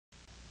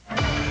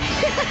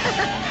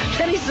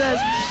Sonny says,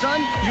 son,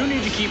 you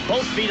need to keep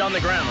both feet on the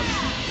ground.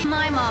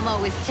 My mom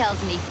always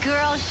tells me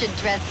girls should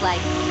dress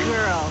like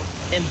girls.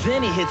 And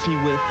then he hits me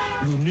with,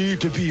 you need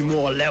to be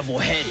more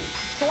level-headed.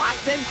 So I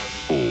said,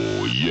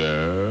 oh,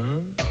 yeah?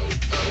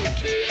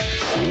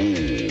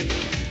 Oh.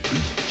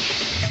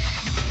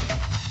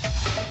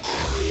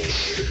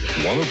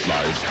 One of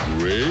life's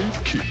great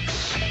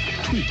kicks,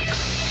 Twix.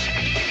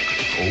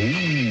 Oh,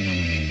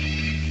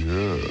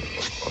 yeah.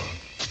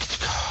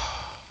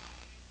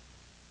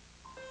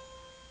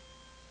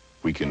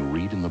 We can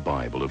read in the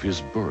Bible of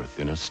his birth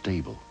in a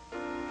stable,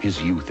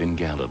 his youth in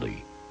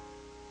Galilee,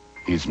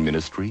 his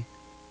ministry,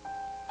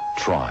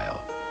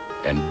 trial,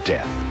 and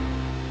death.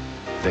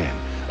 Then,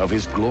 of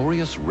his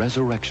glorious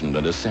resurrection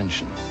and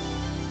ascension.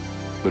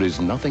 But is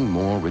nothing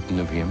more written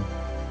of him?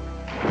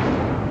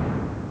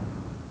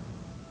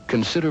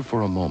 Consider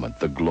for a moment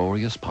the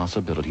glorious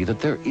possibility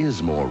that there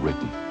is more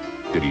written.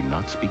 Did he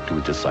not speak to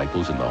his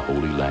disciples in the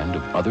Holy Land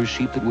of other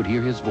sheep that would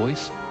hear his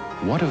voice?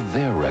 What of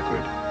their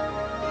record?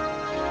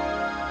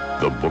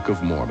 The Book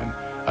of Mormon,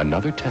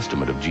 another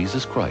testament of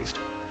Jesus Christ,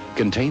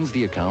 contains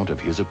the account of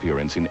his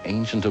appearance in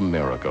ancient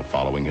America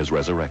following his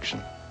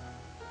resurrection.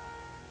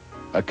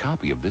 A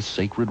copy of this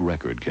sacred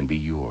record can be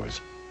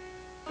yours.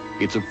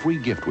 It's a free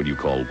gift when you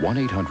call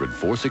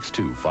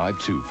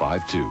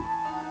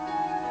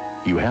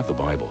 1-800-462-5252. You have the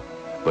Bible,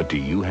 but do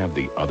you have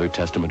the other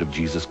testament of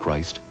Jesus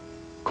Christ?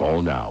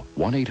 Call now,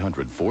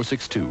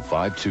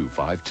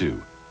 1-800-462-5252.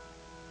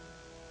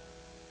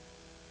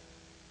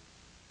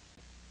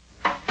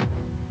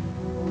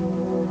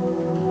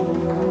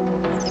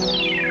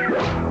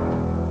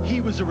 He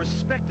was a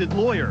respected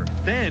lawyer.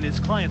 Then his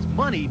client's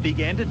money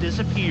began to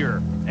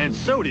disappear, and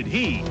so did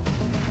he.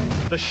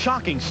 The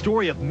shocking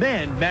story of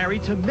men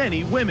married to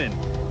many women.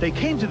 They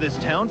came to this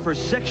town for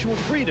sexual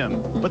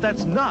freedom, but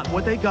that's not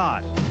what they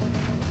got.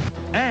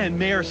 And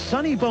Mayor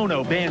Sonny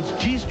Bono bans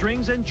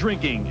G-strings and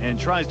drinking and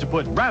tries to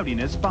put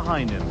rowdiness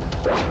behind him.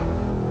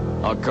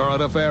 A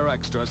Current Affair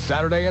Extra,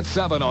 Saturday at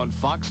 7 on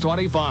Fox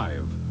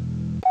 25.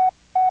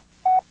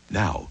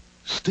 Now,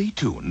 stay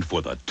tuned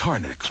for the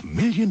Tarn-X $1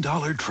 Million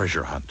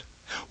Treasure Hunt.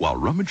 While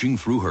rummaging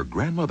through her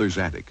grandmother's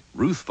attic,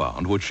 Ruth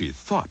found what she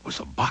thought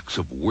was a box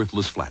of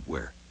worthless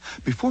flatware.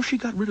 Before she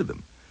got rid of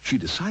them, she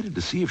decided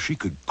to see if she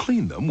could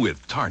clean them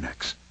with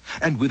Tarn-X.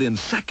 And within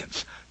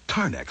seconds,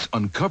 Tarn-X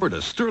uncovered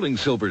a sterling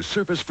silver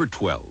surface for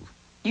 12.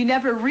 You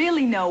never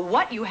really know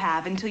what you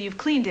have until you've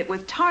cleaned it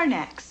with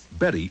Tarn-X.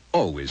 Betty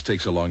always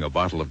takes along a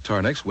bottle of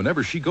Tarn-X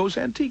whenever she goes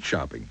antique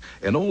shopping.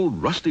 An old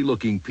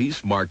rusty-looking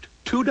piece marked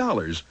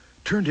 $2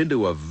 turned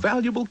into a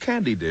valuable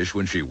candy dish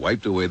when she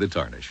wiped away the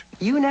tarnish.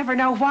 You never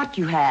know what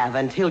you have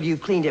until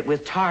you've cleaned it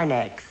with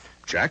Tarn-X.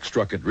 Jack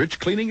struck it rich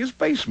cleaning his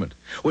basement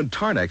when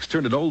Tarn-X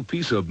turned an old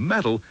piece of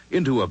metal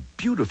into a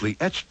beautifully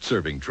etched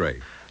serving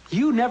tray.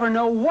 You never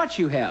know what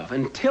you have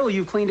until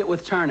you've cleaned it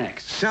with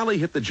Tarn-X. Sally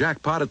hit the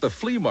jackpot at the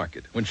flea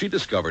market when she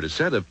discovered a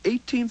set of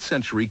 18th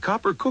century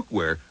copper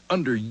cookware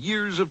under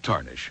years of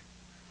tarnish.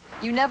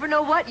 You never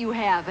know what you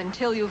have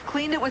until you've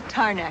cleaned it with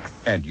Tarn-X.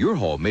 And your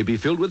home may be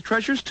filled with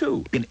treasures,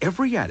 too. In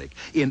every attic,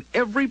 in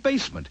every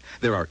basement,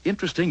 there are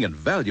interesting and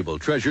valuable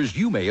treasures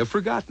you may have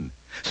forgotten.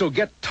 So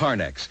get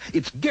Tarn-X.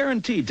 It's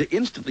guaranteed to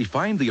instantly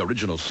find the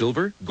original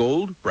silver,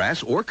 gold,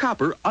 brass, or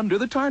copper under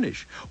the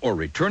tarnish, or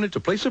return it to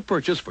place of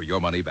purchase for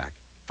your money back.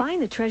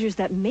 Find the treasures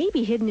that may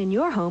be hidden in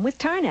your home with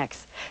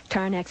Tarn-X.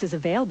 Tarn-X is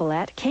available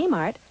at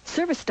Kmart,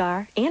 Service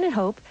Star, Ann and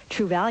Hope,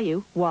 True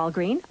Value,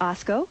 Walgreen,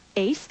 Osco,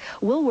 Ace,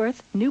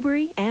 Woolworth,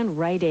 Newbury, and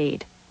Rite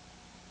Aid.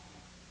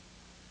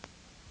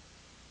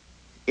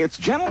 It's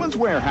Gentleman's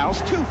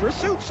Warehouse 2 for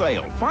Suit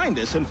Sale. Find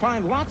us and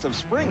find lots of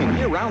spring and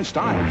year-round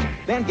styles.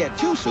 Then get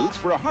 2 suits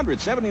for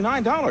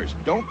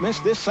 $179. Don't miss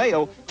this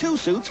sale. 2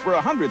 suits for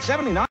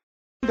 $179.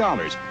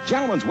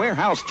 Gentleman's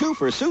Warehouse 2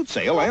 for Suit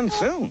Sale ends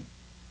soon.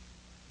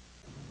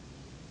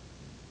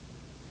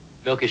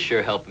 Milk is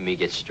sure helping me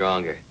get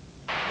stronger.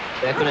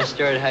 Back when I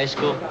started high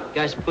school,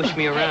 guys pushed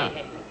me around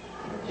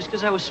just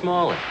because I was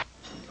smaller.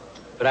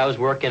 But I was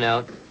working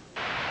out,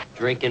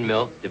 drinking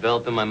milk,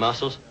 developing my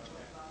muscles.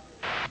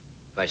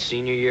 By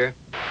senior year,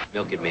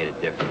 milk had made a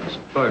difference.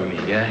 Pardon me,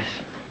 guys.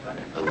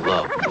 I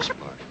love this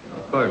part.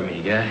 Pardon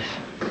me, guys.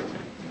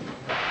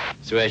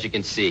 So as you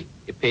can see,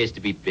 it pays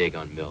to be big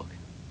on milk.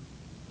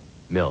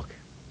 Milk.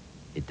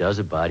 It does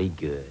a body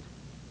good.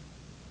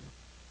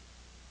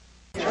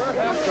 Sure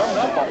have grown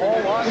up a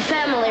whole lot. The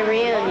family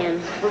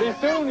reunion. Pretty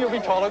soon you'll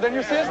be taller than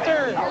your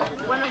sister.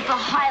 One of the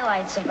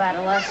highlights of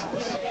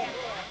adolescence.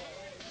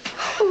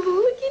 Oh,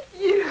 look at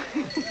you.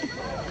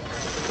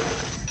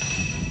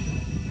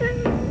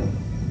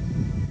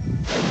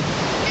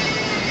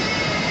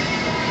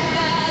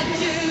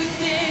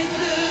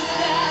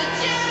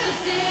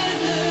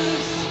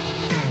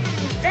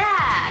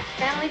 Dad,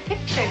 family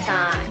picture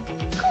time.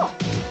 Cool.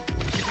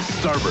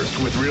 Starburst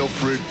with real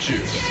fruit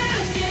juice.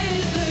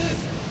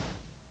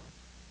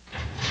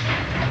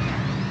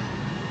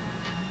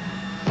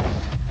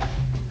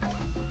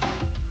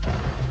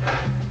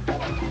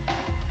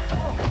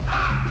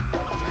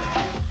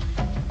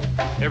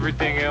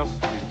 Everything else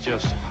is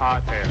just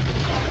hot air.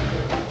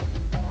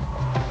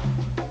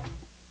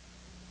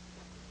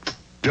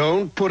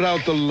 Don't put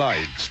out the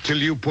lights till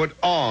you put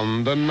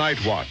on the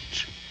Night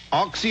Watch.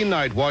 Oxy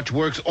Night Watch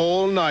works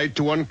all night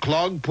to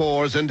unclog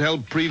pores and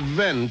help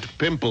prevent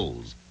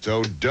pimples.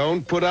 So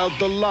don't put out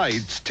the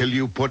lights till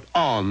you put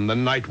on the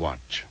Night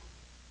Watch.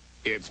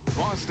 It's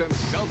Boston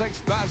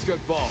Celtics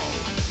basketball.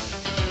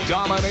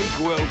 Dominique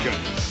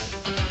Wilkins.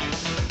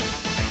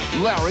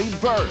 Larry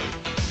Bird.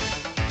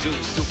 Two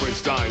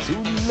superstars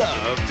who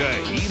love to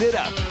heat it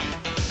up.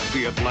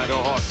 The Atlanta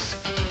Hawks.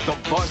 The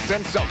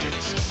Boston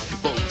Celtics.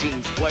 Both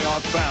teams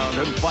playoff bound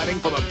and fighting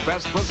for the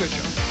best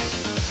position.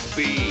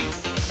 Speed,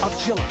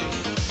 agility,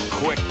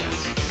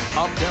 quickness.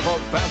 Up-tempo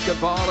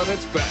basketball at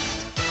its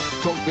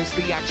best. Don't miss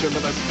the action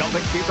of the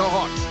Celtics beat the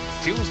Hawks.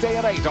 Tuesday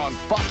at 8 on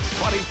Fox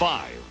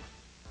 25.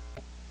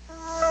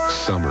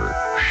 Summer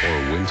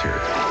or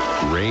winter,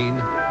 rain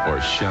or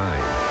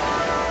shine.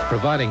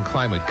 Providing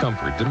climate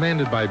comfort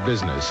demanded by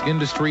business,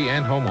 industry,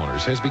 and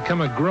homeowners has become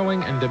a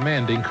growing and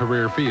demanding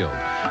career field.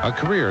 A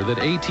career that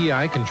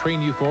ATI can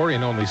train you for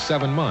in only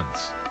 7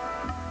 months.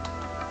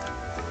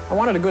 I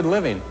wanted a good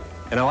living,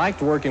 and I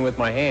liked working with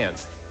my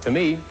hands. To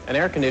me, an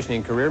air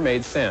conditioning career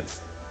made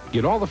sense.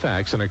 Get all the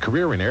facts on a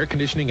career in air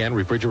conditioning and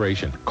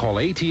refrigeration. Call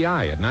ATI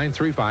at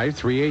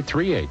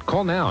 935-3838.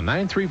 Call now,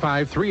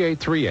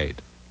 935-3838.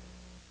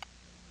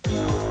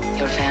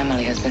 Your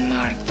family has been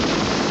marked.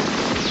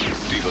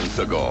 Steven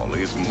Seagal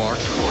is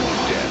marked for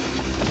death.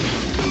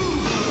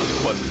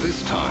 But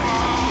this time,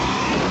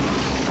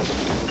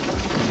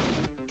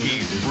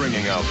 he's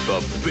bringing out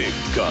the big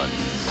guns.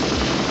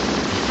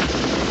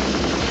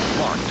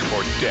 Marked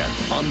for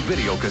Death on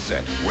video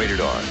cassette. Rated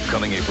R.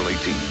 Coming April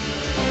 18th.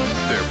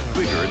 They're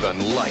bigger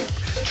than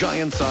life.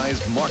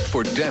 Giant-sized Marked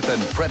for Death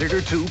and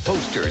Predator 2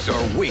 posters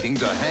are waiting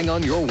to hang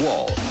on your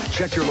wall.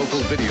 Check your local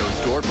video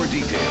store for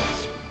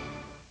details.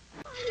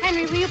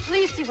 Henry, will you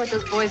please see what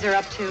those boys are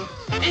up to?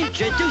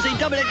 Introducing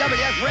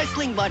WWF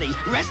Wrestling Buddies.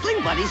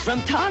 Wrestling Buddies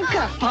from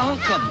Tonka.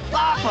 Punk 'em,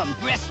 bop 'em.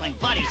 Wrestling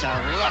Buddies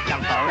are looking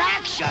for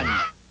action.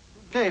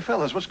 Hey,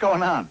 fellas, what's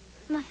going on?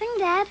 Nothing,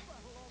 Dad.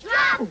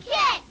 Drop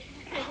kick!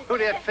 Who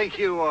do you think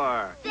you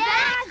are?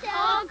 That's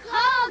Hulk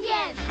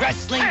Hogan!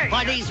 Wrestling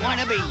Buddies want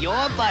to be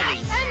your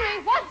buddies.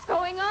 Henry, what's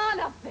going on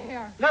up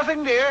there?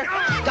 Nothing, dear.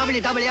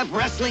 WWF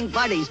Wrestling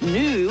Buddies,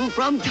 new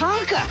from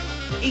Tonka.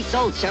 Each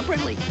sold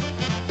separately.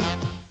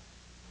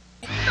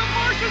 The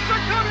Martians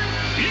are coming!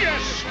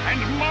 Yes, and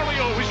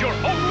Mario is your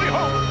only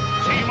hope.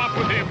 Team up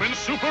with him in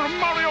Super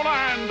Mario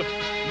Land.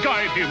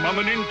 Guide him on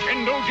the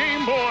Nintendo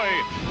Game Boy.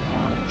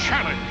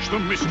 Challenge the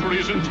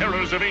mysteries and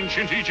terrors of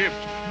ancient Egypt.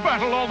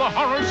 Battle all the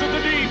horrors of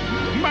the deep.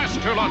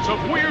 Master lots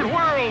of weird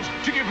worlds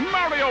to give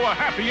Mario a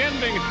happy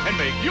ending and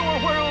make your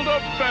world a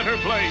better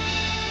place.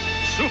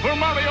 Super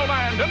Mario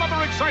Land and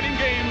other exciting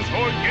games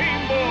for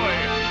Game Boy.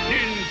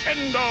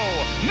 Nintendo.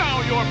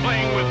 Now you're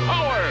playing with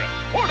power.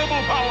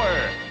 Portable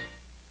power.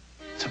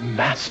 It's a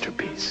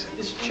masterpiece.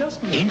 It's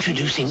just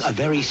introducing a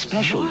very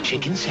special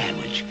chicken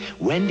sandwich.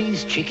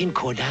 Wendy's Chicken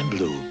Cordon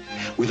Bleu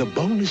with a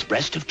boneless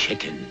breast of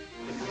chicken.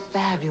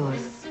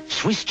 Fabulous.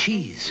 Swiss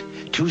cheese,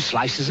 2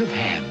 slices of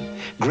ham,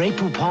 Grey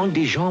Poupon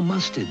Dijon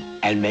mustard,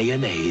 and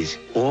mayonnaise,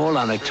 all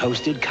on a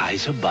toasted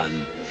Kaiser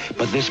bun.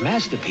 But this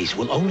masterpiece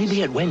will only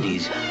be at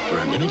Wendy's for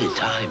a limited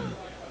time.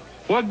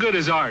 What good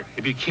is art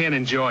if you can't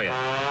enjoy it?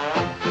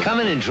 Come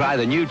in and try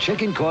the new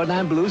Chicken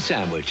Cordon Bleu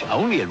sandwich,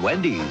 only at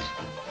Wendy's.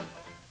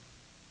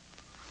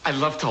 I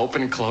love to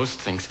open and close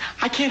things.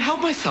 I can't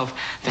help myself.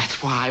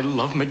 That's why I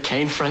love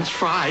McCain French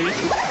fries.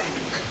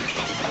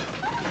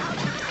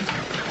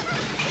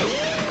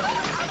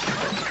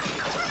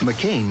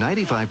 McCain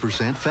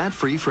 95%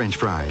 fat-free French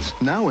fries,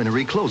 now in a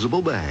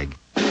reclosable bag.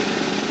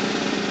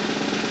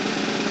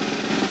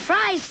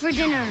 Fries for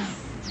dinner.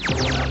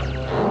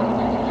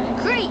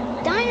 Great,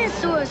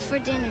 dinosaurs for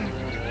dinner.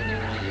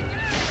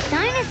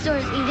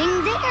 Dinosaurs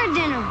eating their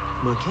dinner.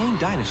 McCain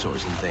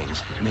Dinosaurs and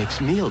Things makes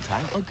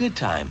mealtime a good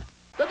time.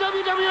 The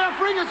WWF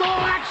ring is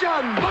all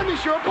action!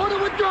 Punish your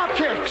opponent with drop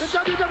kicks! The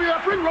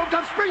WWF ring rope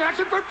up spring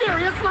action for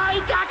furious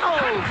flying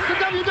tackles! The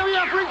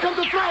WWF ring comes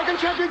with Dragon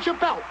Championship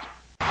belt!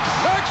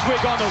 Next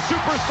week on the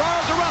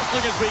Superstars of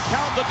Wrestling as we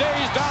count the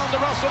days down to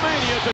WrestleMania.